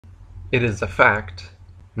It is a fact,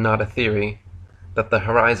 not a theory, that the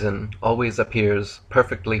horizon always appears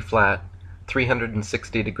perfectly flat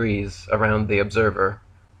 360 degrees around the observer,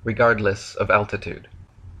 regardless of altitude.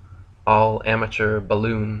 All amateur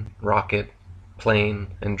balloon, rocket, plane,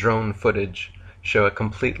 and drone footage show a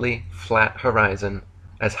completely flat horizon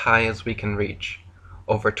as high as we can reach,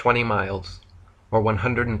 over 20 miles, or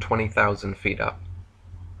 120,000 feet up.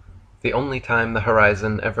 The only time the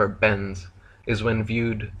horizon ever bends is when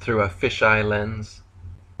viewed through a fisheye lens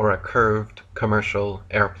or a curved commercial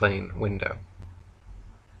airplane window.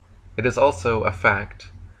 It is also a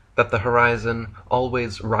fact that the horizon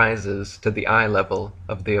always rises to the eye level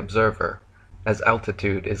of the observer as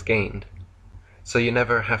altitude is gained, so you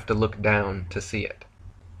never have to look down to see it.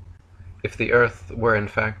 If the Earth were in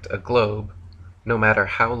fact a globe, no matter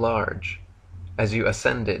how large, as you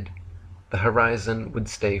ascended, the horizon would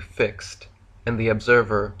stay fixed, and the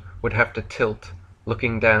observer would have to tilt,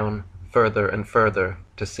 looking down further and further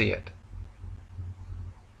to see it.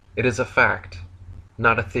 It is a fact,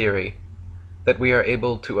 not a theory, that we are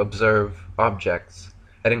able to observe objects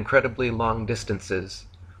at incredibly long distances,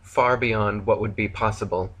 far beyond what would be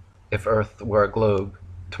possible if Earth were a globe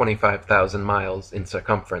 25,000 miles in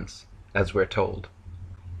circumference, as we're told.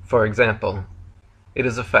 For example, it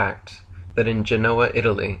is a fact that in Genoa,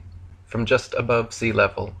 Italy, from just above sea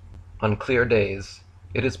level, on clear days,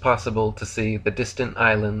 it is possible to see the distant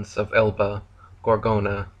islands of Elba,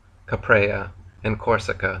 Gorgona, Caprea, and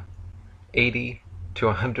Corsica, 80 to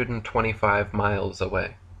 125 miles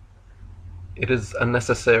away. It is a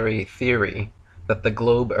necessary theory that the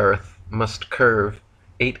globe Earth must curve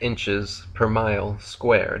 8 inches per mile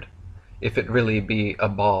squared, if it really be a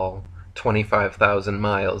ball 25,000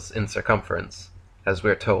 miles in circumference, as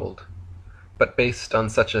we're told. But based on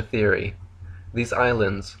such a theory, these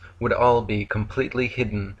islands would all be completely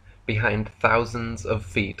hidden behind thousands of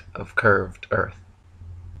feet of curved Earth.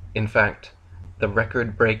 In fact, the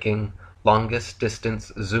record-breaking longest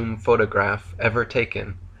distance zoom photograph ever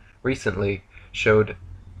taken recently showed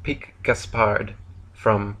Pic Gaspard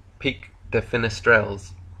from Pic de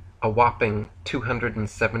Finestrelles, a whopping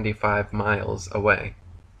 275 miles away,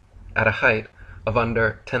 at a height of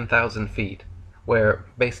under 10,000 feet, where,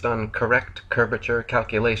 based on correct curvature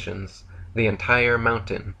calculations, the entire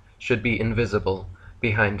mountain should be invisible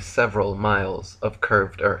behind several miles of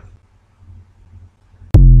curved Earth.